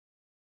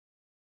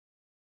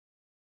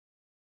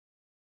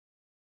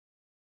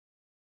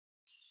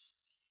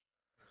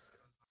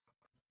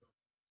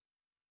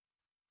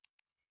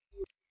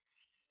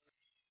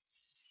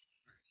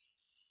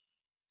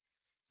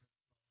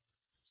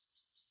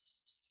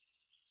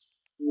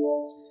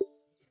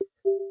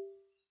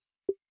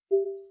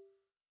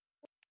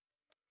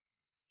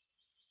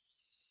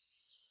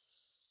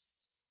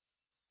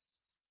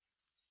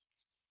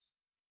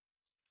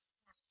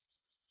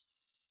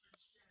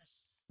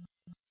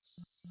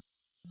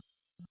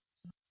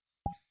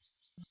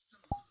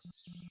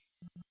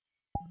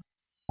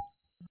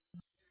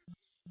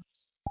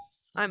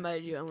I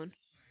invited you, Ellen.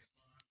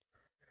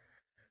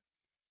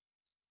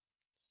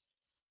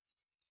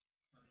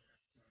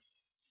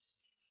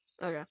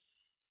 Okay.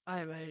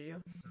 I invited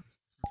you.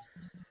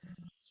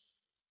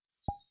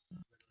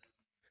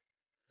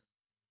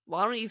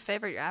 Why don't you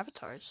favorite your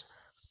avatars?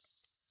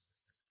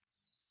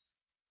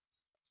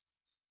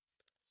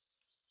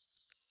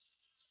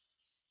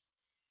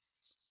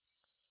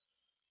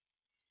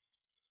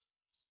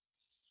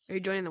 Are you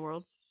joining the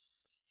world?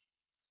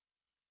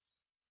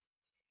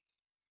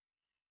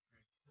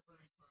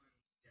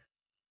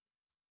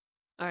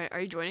 Alright,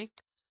 are you joining?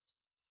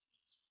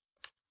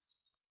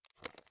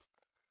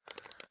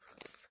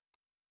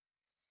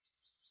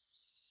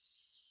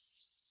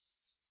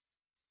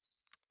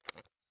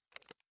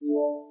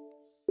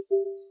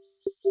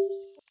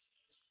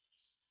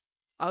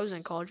 I was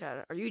in call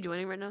chat. Are you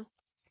joining right now?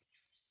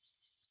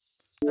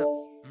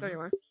 Oh, there you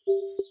are.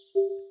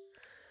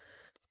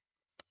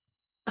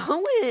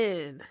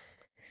 Owen!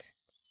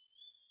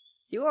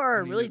 You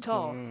are really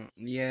tall.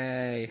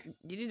 Yay.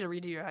 You need to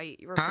redo your height.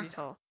 You are Huh? pretty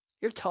tall.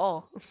 You're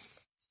tall.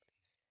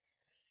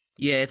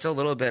 Yeah, it's a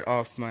little bit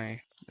off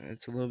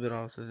it's a little bit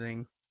off the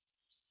thing.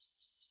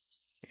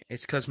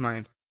 It's cause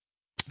my,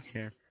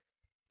 here,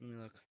 let me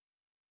look.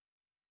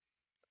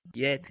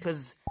 Yeah, it's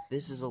cause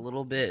this is a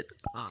little bit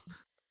up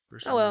for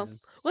some Oh well. reason.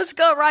 Let's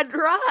go ride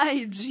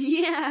rides!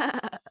 Yeah!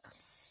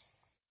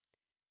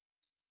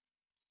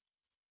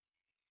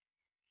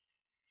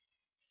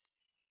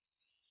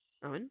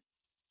 Owen?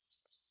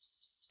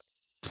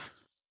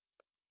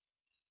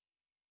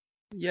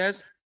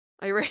 Yes?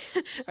 Are you ready?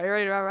 Are you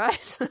ready to ride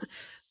rides?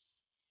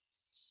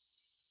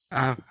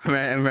 I'm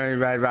ready to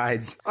ride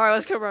rides. Alright,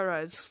 let's go ride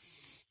rides.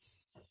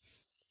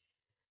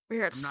 We're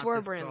here at I'm not Store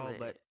this Brand tall, Lane.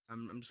 but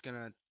I'm just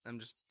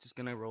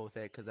gonna roll with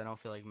it because I don't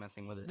feel like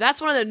messing with it.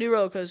 That's one of the new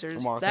roller coasters.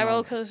 I'm walking That roller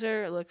on it.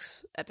 coaster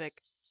looks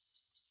epic.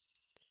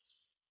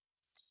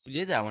 We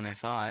did that one, I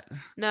thought.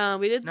 No,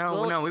 we did. No,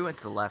 well, no, we went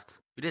to the left.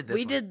 We did this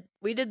one.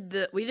 We did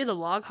the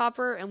log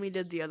hopper, and we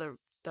did the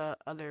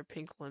other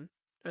pink one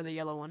or the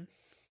yellow one.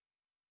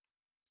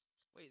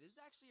 Wait, this is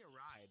actually a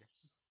ride.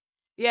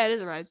 Yeah, it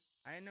is a ride.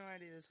 I had no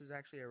idea this was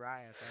actually a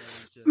ride. I thought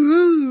it was just.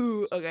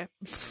 Ooh, okay.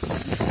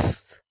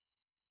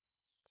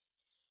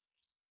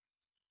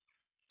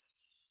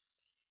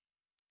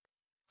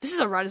 This is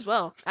a ride as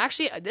well.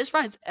 Actually, this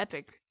ride's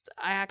epic.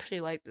 I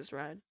actually like this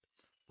ride.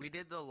 We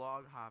did the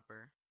log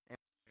hopper,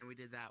 and we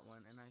did that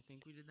one, and I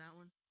think we did that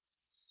one.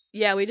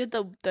 Yeah, we did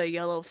the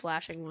yellow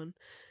flashing one.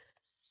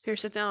 Here,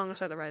 sit down. I'm gonna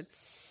start the ride.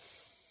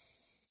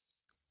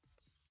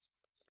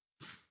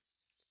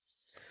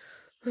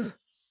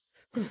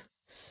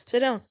 Sit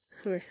down.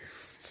 Here.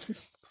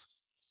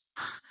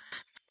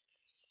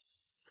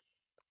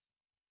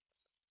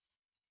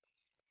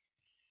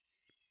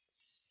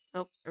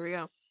 Oh, here we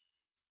go.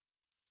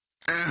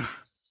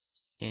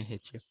 Can't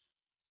hit you.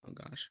 Oh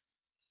gosh.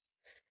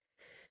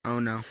 Oh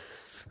no.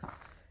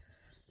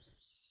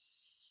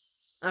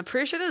 I'm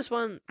pretty sure this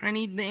one. I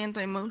need the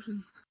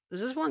anti-motion.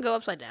 Does this one go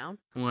upside down?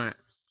 What?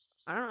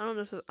 I don't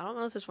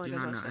know if this one Do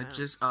goes not know. upside It down.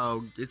 just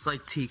it's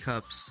like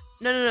teacups.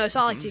 No. It's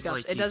not like It's teacups.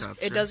 like teacups,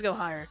 It does go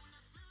higher.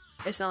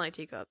 It's not like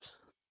teacups.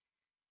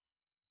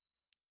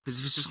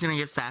 Because it's just gonna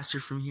get faster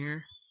from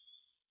here.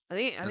 I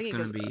think That's it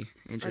gonna goes be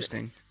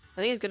interesting.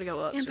 I think it's gonna go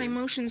up. soon.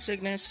 Anti-motion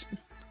sickness.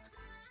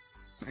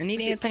 I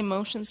need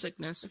anti-motion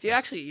sickness. If you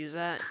actually use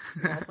that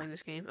while playing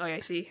this game.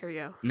 Okay, see, here we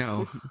go.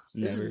 No,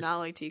 This never. is not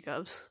like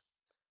teacups.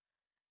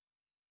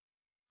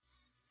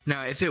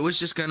 No, if it was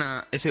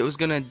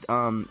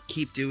gonna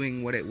keep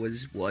doing what it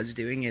was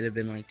doing, it'd have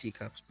been like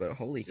teacups. But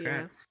holy crap,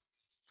 Yeah.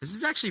 this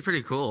is actually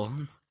pretty cool.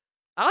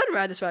 I would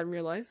ride this ride in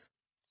real life.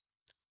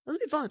 This would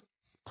be fun.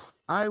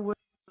 I would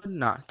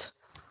not.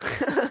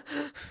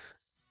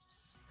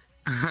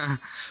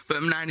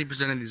 But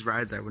 90% of these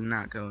rides I would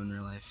not go in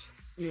real life.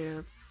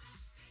 Yeah.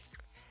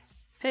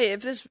 Hey,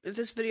 if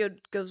this video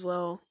goes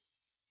well,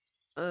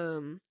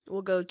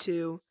 we'll go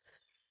to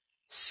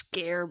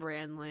Scare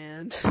Brand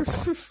Land.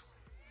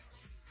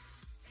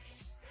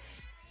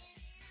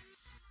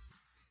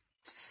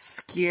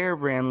 Scare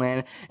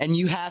Brandland, and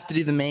you have to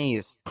do the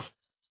maze.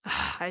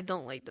 I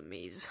don't like the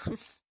maze.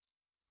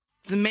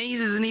 The maze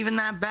isn't even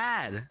that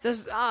bad.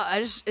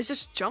 It's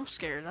just jump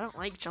scares. I don't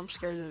like jump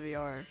scares in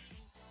VR.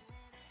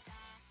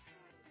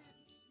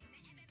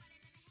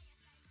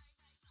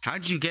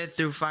 How'd you get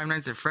through Five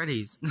Nights at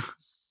Freddy's?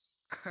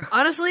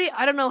 Honestly,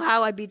 I don't know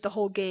how I beat the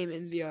whole game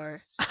in VR.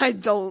 I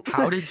don't.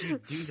 How did you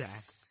do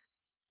that?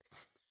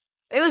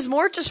 It was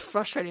more just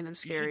frustrating than You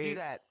scary. should do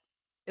that.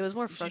 It was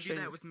more You should do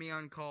frustrating. that with me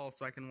on call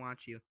so I can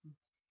watch you.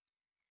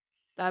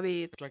 That'd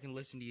be. So I can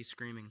listen to you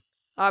screaming.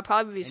 I'd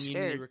probably be And you need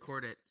scared. to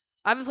record it.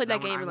 I haven't played that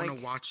I game in wanna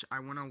like. watch. I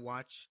want to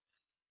watch.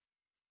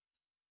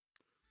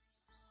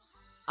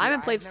 I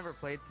haven't played. I've never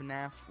played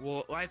FNAF.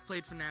 Well, I've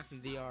played FNAF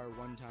in VR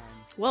one time.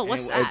 Well, and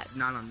what's that? It's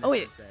not on this Oh,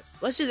 wait. headset.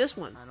 Let's do this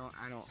one.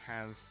 I don't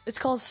have. It's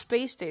called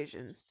Space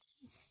Station.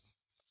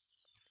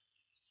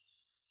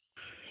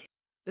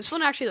 This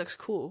one actually looks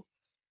cool.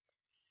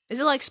 Is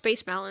it like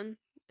Space Mountain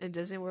in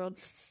Disney World?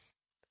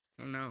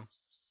 Oh no.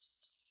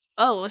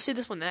 Oh, let's see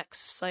this one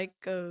next.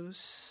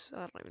 Psychos. I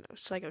don't even know.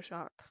 Psycho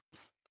Shock.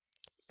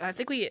 I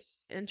think we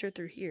enter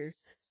through here.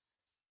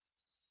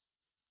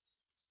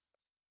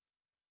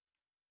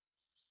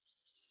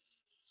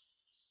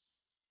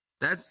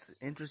 That's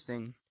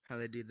interesting how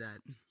they do that.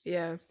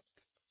 Yeah.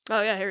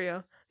 Oh yeah, here we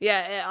go.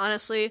 Yeah,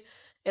 honestly,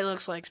 it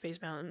looks like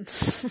Space Mountain.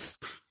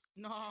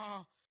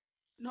 No,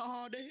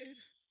 dude.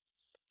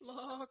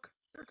 Look,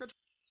 they're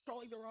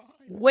controlling the ride.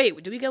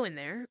 Wait, do we go in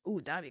there? Ooh,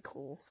 that'd be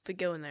cool if we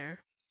go in there.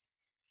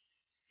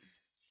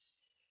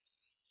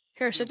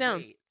 Here, sit down.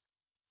 Wait.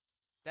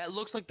 That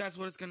looks like that's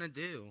what it's gonna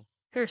do.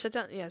 Here, sit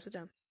down. Yeah, sit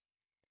down.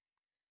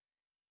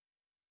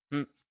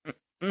 Mm,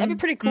 That'd be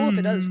pretty cool if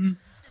it does.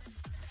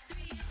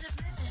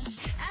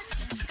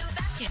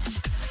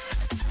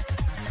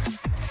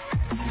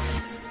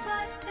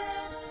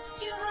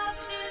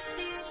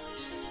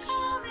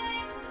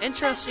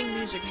 Interesting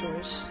music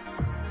choice.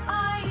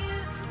 I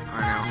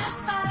know.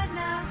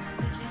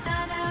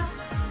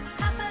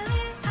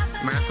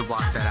 I'm gonna have to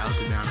block that out, to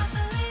be honest.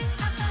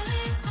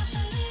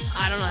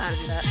 I don't know how to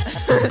do that.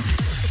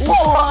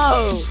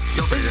 Whoa!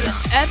 You'll This figure is it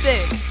out.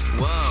 epic.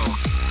 Whoa.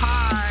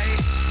 Hi.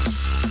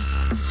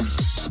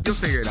 You'll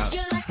figure it out.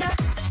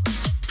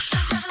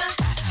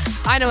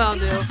 I know how to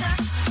do.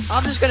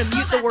 I'm just gonna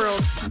mute the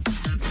world.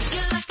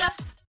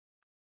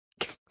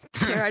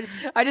 Here,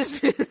 I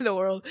just muted the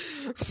world.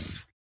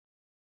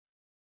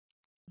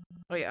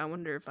 Oh yeah, I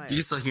wonder if I. You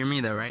can still hear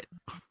me though, right?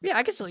 Yeah,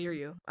 I can still hear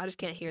you. I just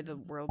can't hear the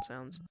world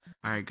sounds.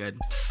 Alright, good.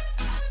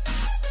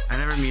 I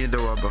never muted the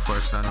world before,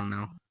 so I don't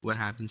know what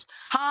happens.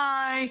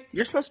 Hi!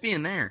 You're supposed to be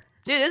in there.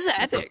 Dude, this is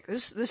epic.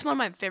 This is one of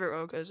my favorite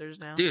roller coasters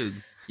now.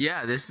 Dude,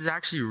 yeah, this is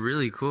actually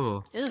really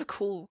cool. This is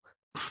cool.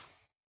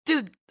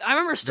 Dude, I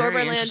remember Very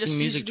Storyland interesting just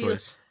music used to be.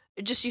 choice.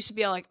 It just used to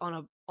be like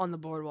on the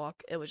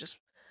boardwalk. It was just.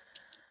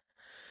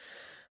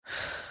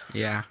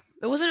 Yeah.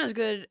 It wasn't as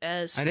good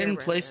as. I didn't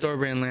play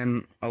Storybrand.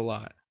 Storybrand a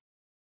lot.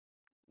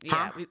 Yeah,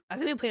 Huh? I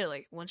think we played it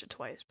like once or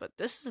twice, but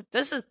this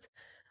is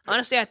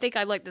honestly, I think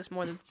I like this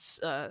more than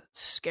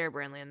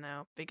Scarebrandland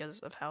now because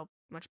of how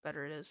much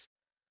better it is.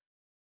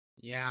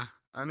 Yeah.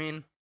 I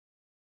mean,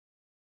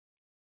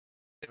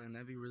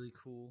 that'd be really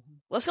cool.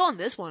 Let's go on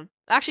this one.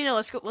 Actually, no.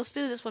 Let's go. Let's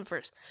do this one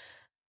first.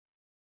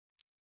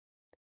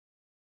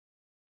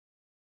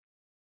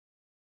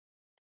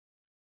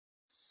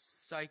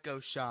 Psycho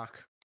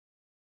Shock.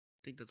 I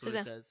think that's what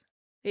Yeah. it says.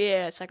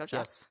 Yeah, Psycho Shock.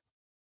 Yes.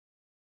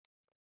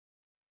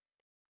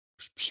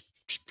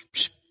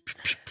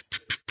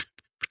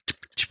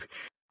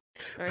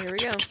 All right, here we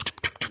go.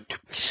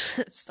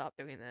 Stop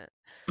doing that.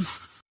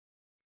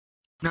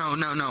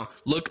 No.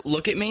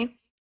 Look at me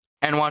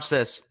and watch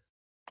this.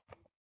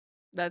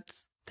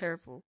 That's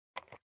terrible.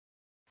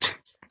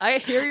 I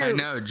hear your. I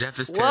know, Jeff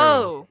is terrible.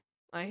 Whoa!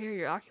 I hear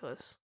your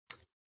Oculus.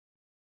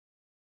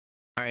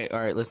 All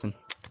right, listen.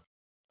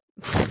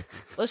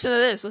 Listen to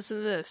this. Listen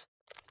to this.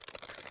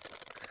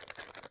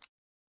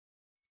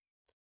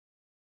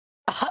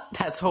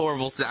 That's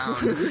horrible sound.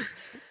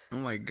 Oh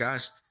my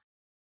gosh.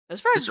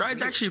 This This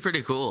ride's actually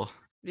pretty cool.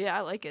 Yeah,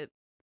 I like it.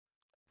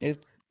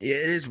 It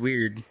is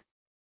weird.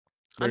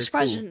 but I'm it's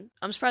surprised. cool.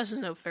 I'm surprised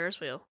there's no Ferris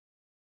wheel.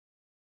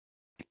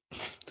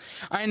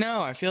 I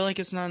know. I feel like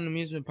it's not an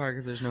amusement park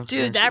if there's no. Dude,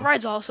 Ferris that wheel.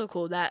 ride's also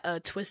cool.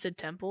 That Twisted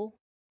Temple.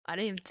 I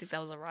didn't even think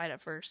that was a ride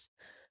at first.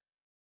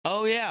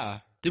 Oh yeah.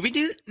 Did we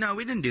do? No,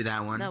 we didn't do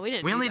that one. No, we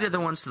didn't We do only that did the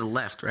ones to the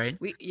left, right?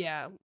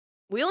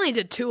 We only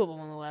did 2 of them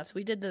on the left.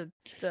 We did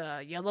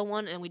the yellow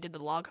one and we did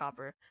the log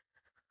hopper.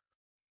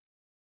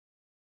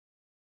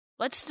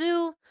 Let's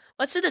do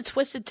the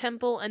Twisted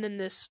Temple and then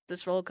this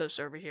roller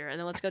coaster over here, and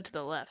then let's go to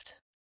the left.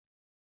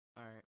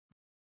 All right.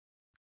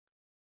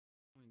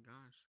 Oh my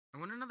gosh. I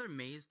want another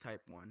maze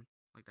type one.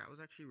 Like that was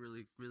actually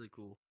really really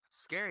cool.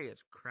 Scary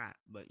as crap,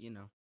 but you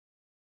know.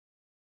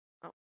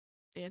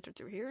 You enter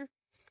through here.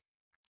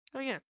 Oh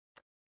yeah.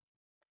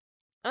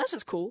 Oh, this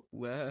is cool.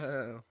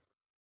 Whoa.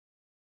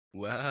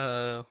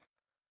 Whoa.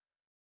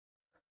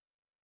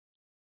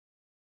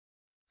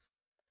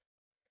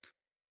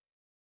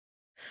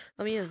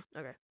 Let me in.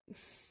 Okay.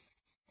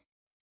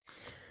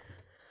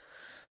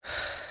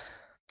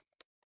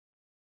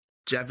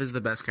 Jeff is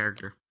the best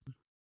character.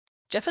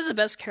 Jeff is the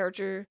best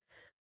character.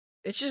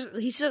 It's just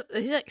he's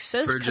like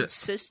so For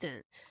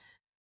consistent.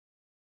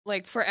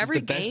 Like for every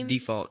He's the game. best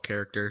default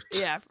character.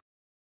 Yeah.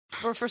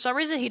 For some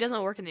reason he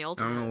doesn't work in the I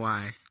ultimate. don't know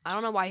why. I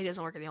don't know why he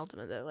doesn't work in the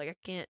ultimate though. Like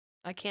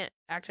I can't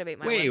activate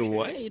my Wait, web shooters.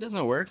 what? He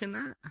doesn't work in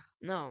that?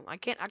 No, I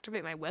can't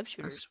activate my web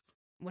shooters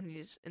when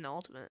he's in the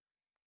ultimate.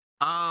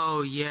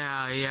 Oh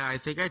yeah. I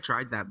think I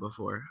tried that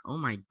before. Oh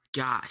my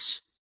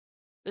gosh.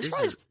 This This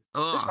ride's is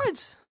ugh.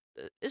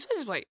 this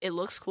ride's like it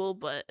looks cool,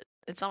 but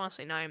it's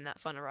honestly not even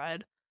that fun to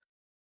ride.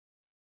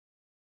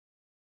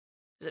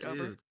 Is it over?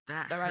 Dude,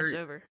 that ride's hurt.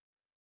 over.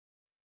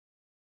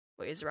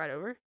 Wait, is the ride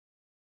over?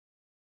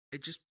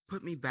 It just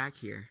put me back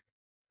here.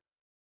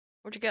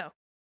 Where'd you go?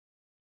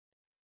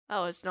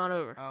 Oh, it's not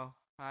over. Oh,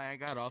 I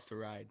got off the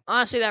ride.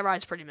 Honestly, that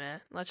ride's pretty meh.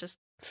 Let's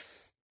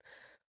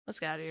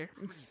get out of here.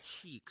 Pretty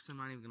cheeks, I'm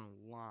not even gonna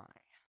lie.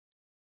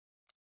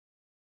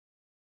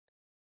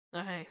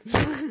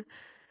 Okay.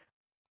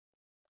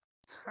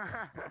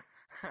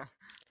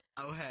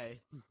 Oh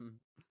hey.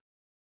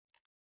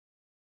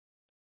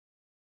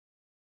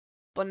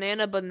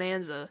 Banana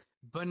Bonanza.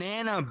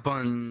 Banana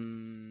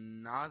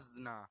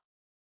Bonanza.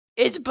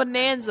 It's I had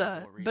Bonanza.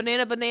 horrible reading.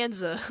 Banana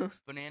Bonanza.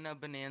 Banana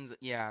Bonanza.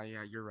 Yeah,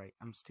 you're right.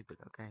 I'm stupid.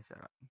 Okay, shut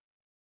up.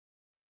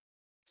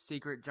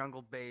 Secret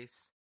jungle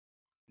base.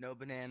 No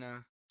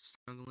banana.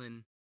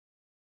 Smuggling.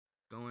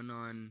 Going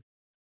on.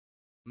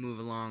 Move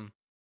along.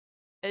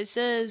 It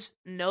says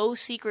no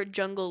secret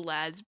jungle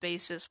lads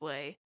base this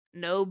way.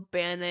 No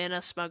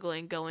banana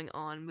smuggling going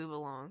on. Move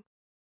along.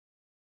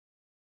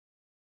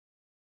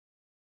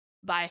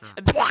 By So.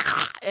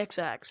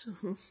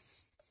 XX.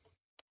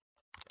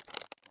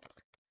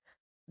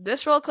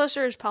 This roller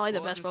coaster is probably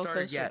the best roller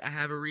coaster. Yet. I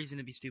have a reason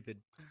to be stupid.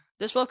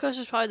 This roller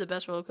coaster is probably the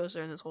best roller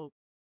coaster in this whole,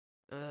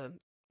 the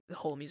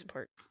whole amusement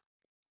park.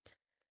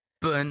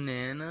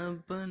 Banana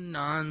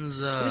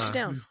Bonanza. Let me sit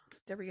down.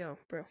 There we go,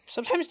 bro.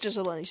 Sometimes just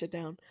let me sit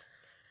down.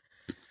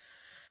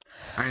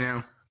 I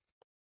know.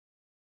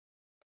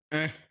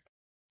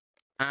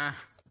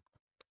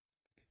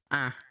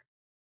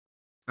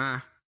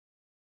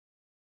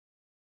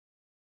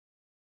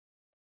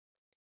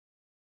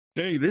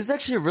 Hey, this is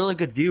actually a really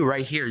good view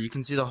right here. You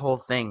can see the whole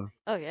thing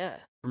Oh yeah.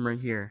 from right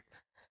here.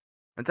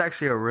 It's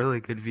actually a really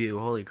good view.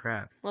 Holy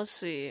crap. Let's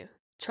see.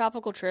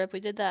 Tropical Trip. We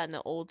did that in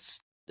the old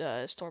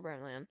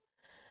Storebrand Land.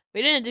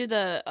 We didn't do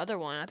the other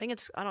one. I think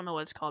I don't know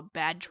what it's called.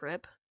 Bad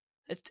Trip.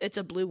 It's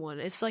a blue one.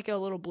 It's like a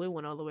little blue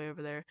one all the way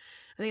over there.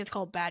 I think it's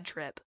called Bad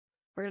Trip.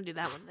 We're gonna do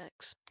that one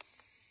next.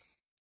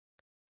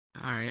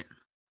 All right.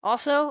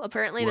 Also,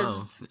 apparently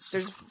Whoa.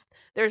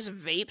 there's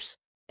vapes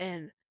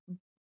and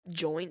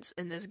joints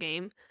in this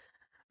game.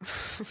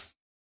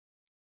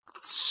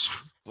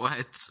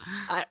 What?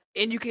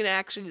 And you can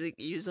actually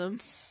use them.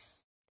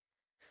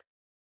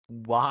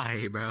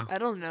 Why, bro? I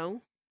don't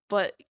know,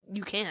 but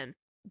you can.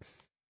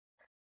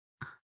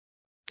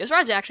 This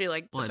ride's actually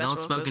like the Well, best don't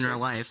roller smoke in coaster. real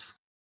life.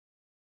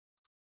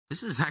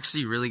 This is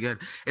actually really good.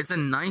 It's a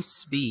nice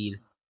speed.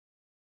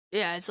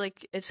 Yeah,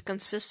 it's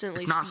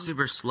consistently. It's not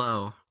super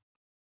slow.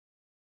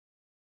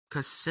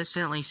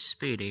 Consistently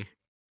speedy.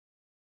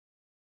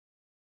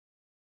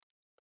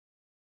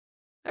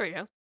 There we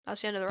go.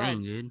 That's the end of the ride.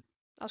 Dang, dude.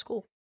 That was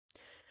cool.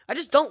 I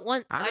just don't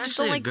want. That's I just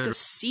actually don't a like good- the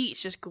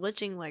seats just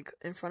glitching like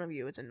in front of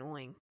you. It's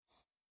annoying.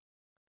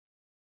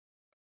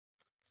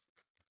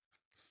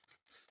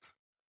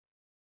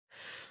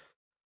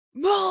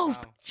 Move!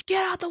 Wow.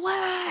 Get out the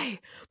way!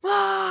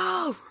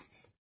 Move!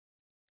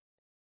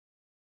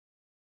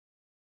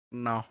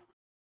 No.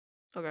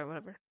 Okay,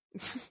 whatever.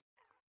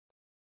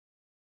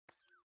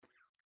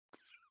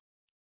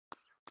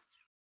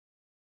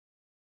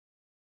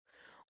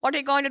 What are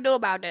you going to do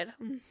about it?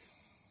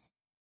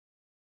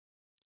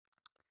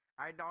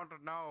 I don't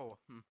know.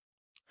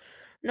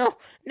 No,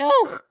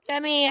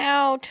 let me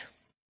out.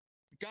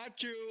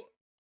 Got you.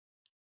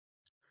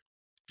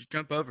 Just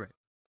jump over it.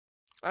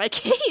 I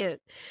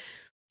can't.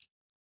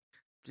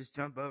 Just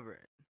jump over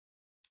it.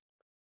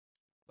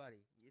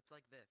 Buddy, it's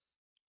like this.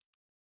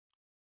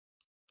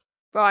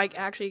 Bro, I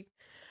actually.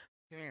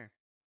 Come here.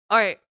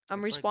 Alright,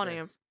 I'm It's like respawning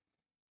him. this.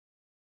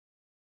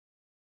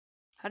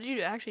 How did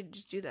you actually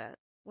just do that?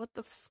 What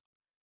the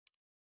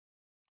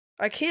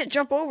I can't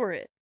jump over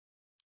it.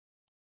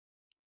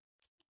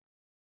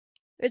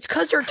 It's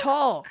 'cause you're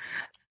tall.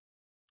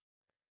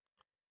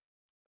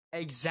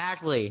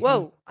 Exactly.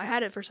 Whoa, I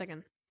had it for a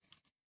second.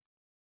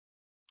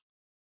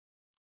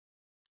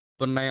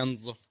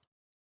 Bonanza.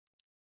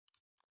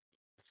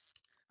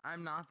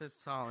 I'm not this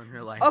tall in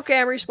real life. Okay,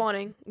 I'm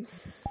respawning.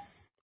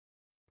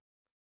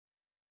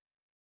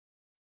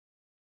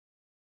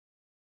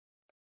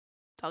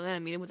 I'm gonna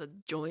meet him with a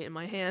joint in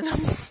my hand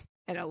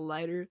and a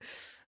lighter.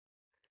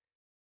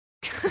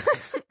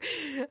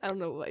 I don't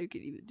know why you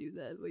can even do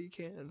that, but you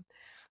can.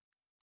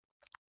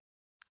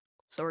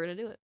 So we're gonna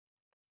do it.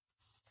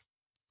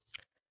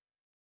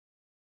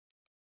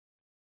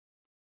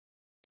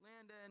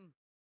 Landon.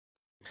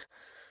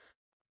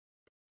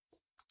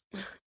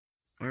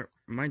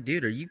 My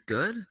dude, are you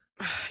good?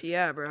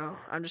 Yeah, bro.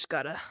 I'm just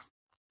gotta.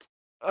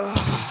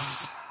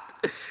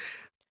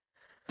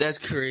 That's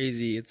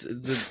crazy. It's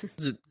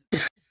a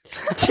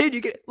Dude,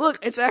 you can look.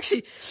 It's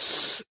actually.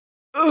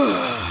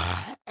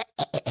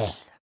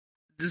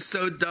 This is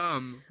so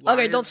dumb. Why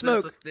Okay, don't is this a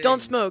smoke. thing?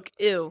 Don't smoke.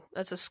 Ew,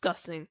 that's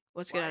disgusting.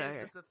 Let's get out of Why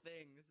here. is this a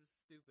thing? This is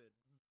stupid.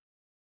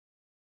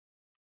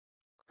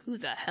 Who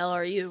the hell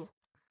are you?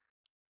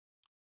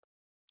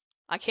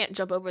 I can't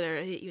jump over there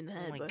and hit you in the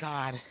head. Oh my but...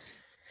 god.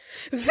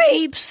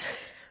 Vapes.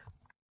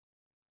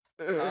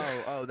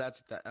 Oh,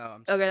 that's that. Oh,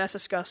 I'm Okay, that's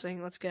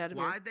disgusting. Let's get out of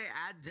here. Why'd they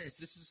add this?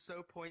 This is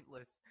so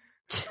pointless.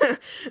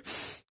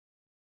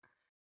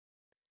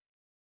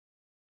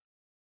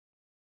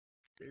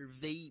 They're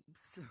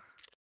vapes.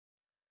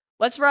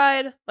 Let's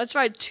ride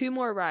 2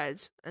 more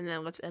rides, and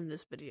then let's end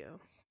this video.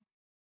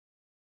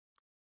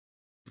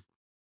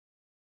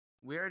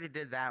 We already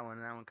did that one,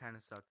 and that one kind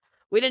of sucked.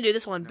 We didn't do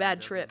this one. No, Bad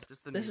it Trip. doesn't.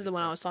 Just the This is music the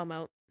one I sucked. was talking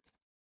about.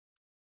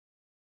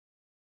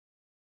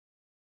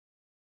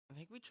 I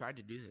think we tried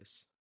to do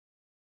this.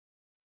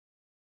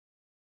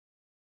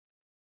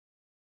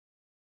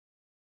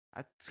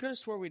 I could have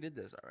swore we did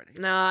this already.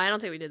 No, I don't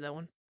think we did that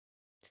one.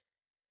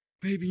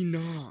 Maybe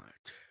not.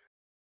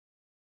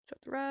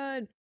 Start the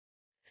ride.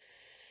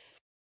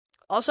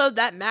 Also,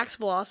 that max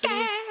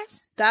velocity,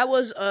 that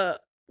was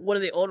one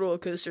of the old roller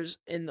coasters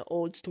in the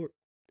old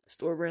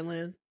store brand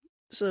land.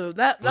 So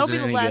that'll be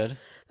the last. Good?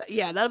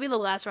 Yeah, that'll be the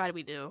last ride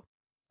we do.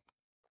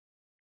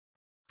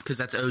 Because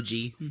that's OG.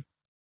 It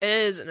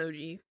is an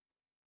OG.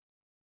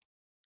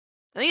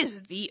 I think it's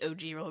the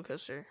OG roller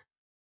coaster.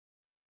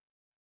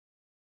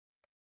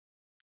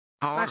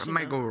 Oh Actually,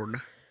 my no.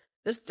 god.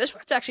 This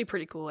ride's actually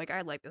pretty cool. Like,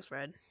 I like this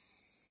ride.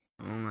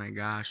 Oh my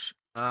gosh.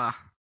 What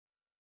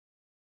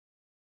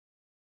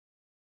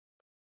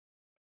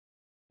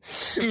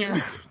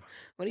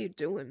are you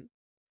doing?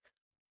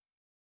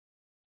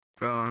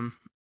 Bro, I'm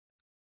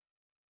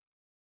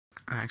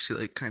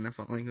actually like kind of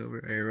falling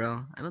over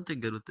ARL. I don't do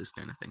good with this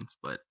kind of things,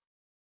 but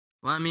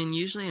well, I mean,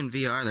 usually in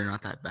VR they're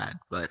not that bad,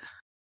 but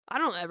I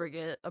don't ever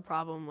get a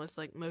problem with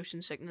like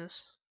motion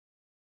sickness.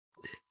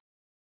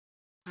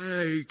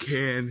 I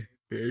can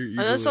very easily.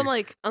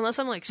 Unless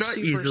I'm like Not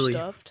super easily.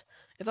 stuffed.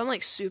 If I'm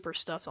like super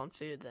stuffed on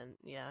food, then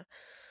yeah.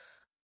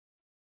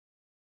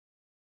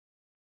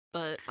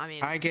 But I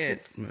mean, I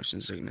get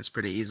motion sickness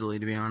pretty easily,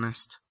 to be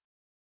honest.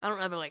 I don't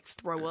ever like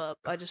throw up.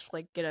 I just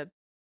like get a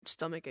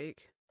stomach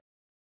ache.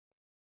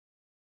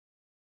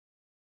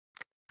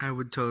 I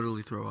would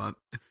totally throw up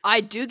if I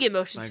do get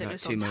motion I got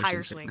sickness too on motion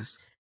tire sickness. swings.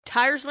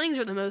 Tire swings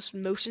are the most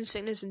motion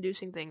sickness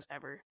inducing things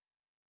ever.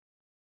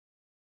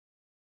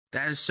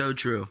 That is so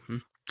true.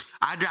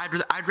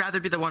 I'd rather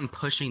be the one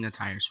pushing the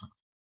tire swing.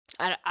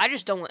 I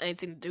just don't want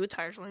anything to do with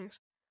tire swings.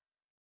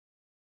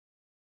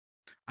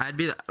 I'd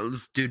be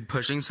the dude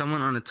pushing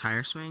someone on a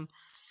tire swing.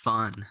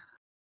 Fun.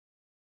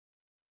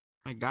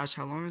 My gosh,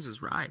 how long is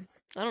this ride?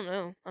 I don't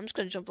know. I'm just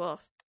gonna jump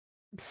off.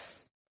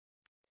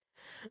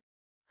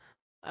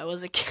 I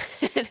wasn't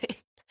kidding.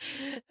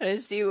 I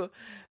see you.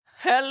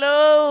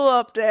 Hello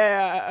up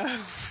there.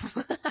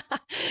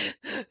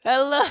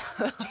 Hello.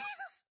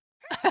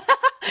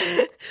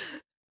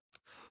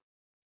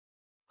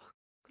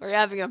 Are you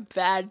having a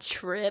bad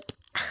trip?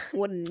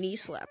 What a knee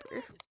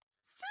slapper.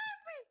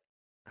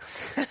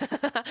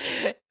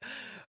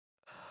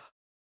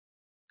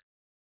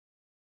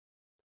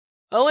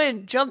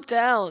 Owen, jump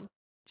down.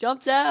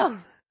 Jump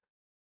down.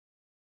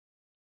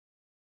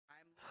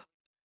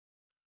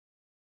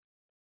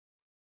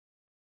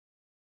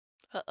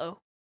 Uh-oh.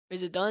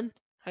 Is it done?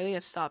 I think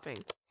it's stopping.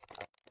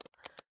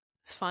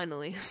 It's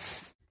finally.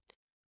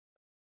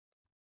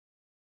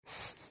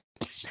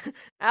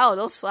 Ow,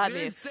 don't slap You me.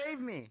 didn't save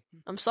me.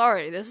 I'm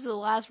sorry. This is the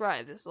last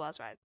ride. Are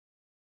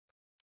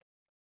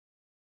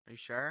you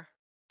sure?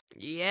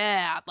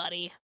 Yeah,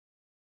 buddy.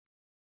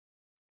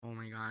 Oh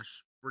my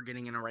gosh, we're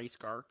getting in a race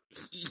car.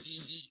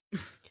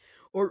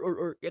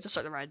 Or, you have to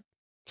start the ride.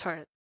 Start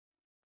it.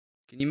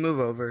 Can you move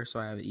over so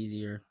I have it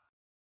easier?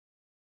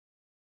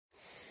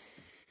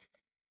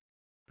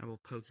 I will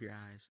poke your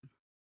eyes.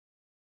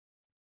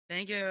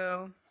 Thank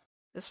you.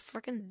 This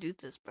freaking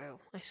doofus, bro.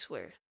 I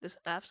swear. This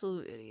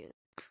absolute idiot.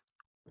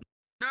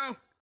 No.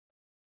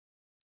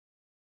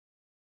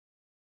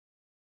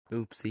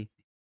 Oopsie.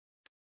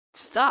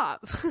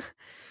 Stop.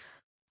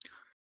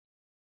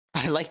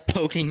 I like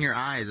poking your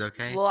eyes,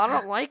 okay? Well, I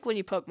don't like when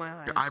you poke my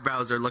eyes. Your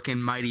eyebrows are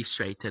looking mighty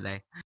straight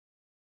today.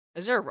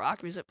 Is there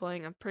rock music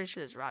playing? I'm pretty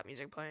sure there's rock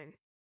music playing.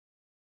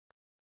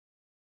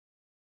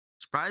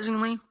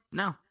 Surprisingly,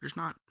 no, there's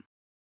not.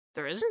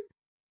 There isn't?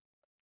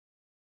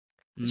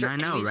 Is there I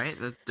any know, music?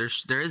 right?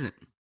 There isn't.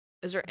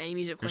 Is there any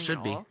music There playing should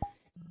at be. all?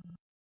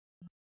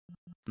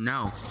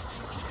 No.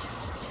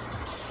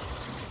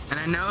 And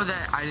I know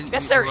that I didn't.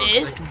 Yes, there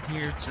is. I can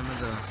hear some of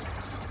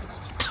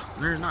the.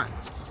 There's not.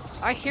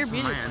 I hear On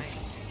music my end. playing.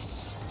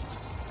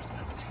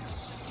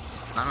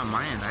 Not on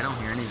my end. I don't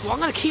hear anything. Well, I'm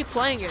gonna keep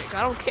playing it.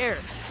 I don't care.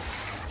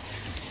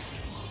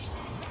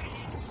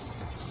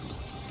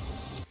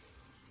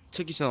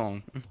 Took you so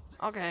long.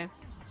 Okay.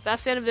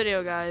 That's the end of the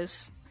video,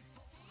 guys.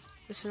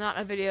 This is not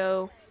a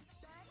video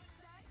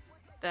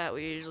that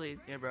we usually...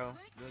 Yeah, bro.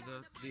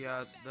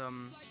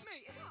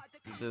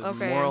 The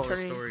Okay, moral of the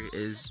turning- story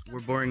is we're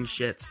boring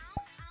shits.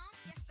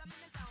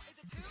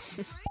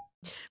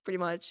 Pretty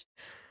much.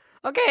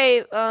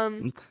 Okay,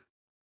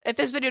 if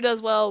this video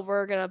does well,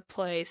 we're gonna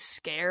play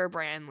Scare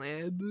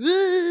Brandland.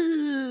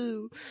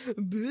 Boo!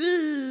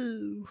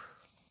 Boo!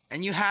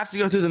 And you have to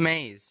go through the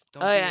maze.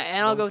 Don't Oh, be- yeah,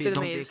 and I'll don't go be- through the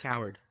don't maze. Be a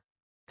coward.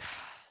 Gosh.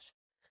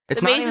 It's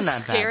The not maze even is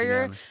that bad, to be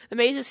scarier. honest. The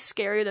maze is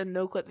scarier than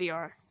No Clip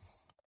VR.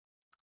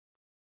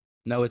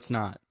 No, it's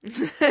not.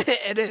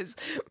 It is.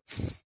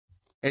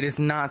 It is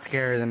not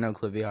scarier than No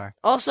Clip VR.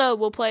 Also,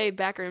 we'll play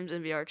Backrooms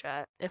in VR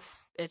chat if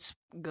it's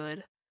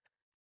good.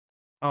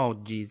 Oh,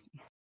 jeez.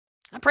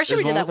 I'm pretty sure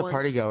There's we did one that with a once.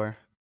 party goer.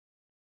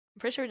 I'm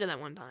pretty sure we did that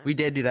one time. We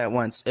did do that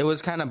once. It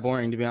was kind of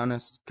boring, to be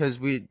honest, because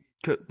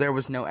there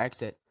was no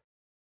exit.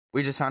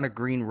 We just found a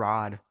green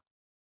rod.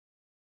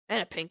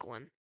 And a pink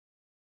one.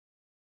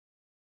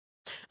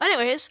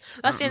 Anyways,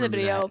 that's the end of the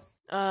remember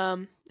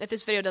video. If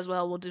this video does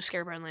well, we'll do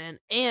Scarebrand Land,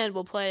 and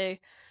we'll play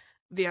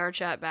VR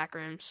chat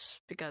Backrooms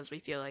because we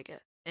feel like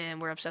it.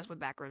 and we're obsessed with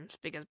backrooms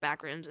because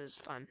backrooms is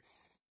fun.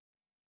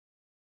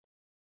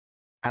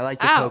 I like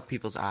to Ow. poke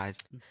people's eyes.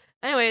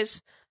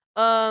 Anyways,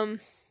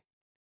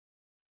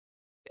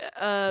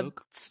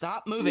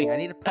 Stop moving. I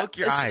need to poke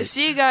your eyes.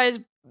 see you guys.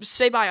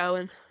 Say bye,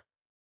 Owen.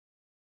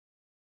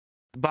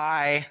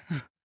 Bye.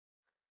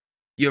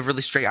 You have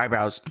really straight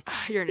eyebrows.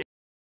 You're an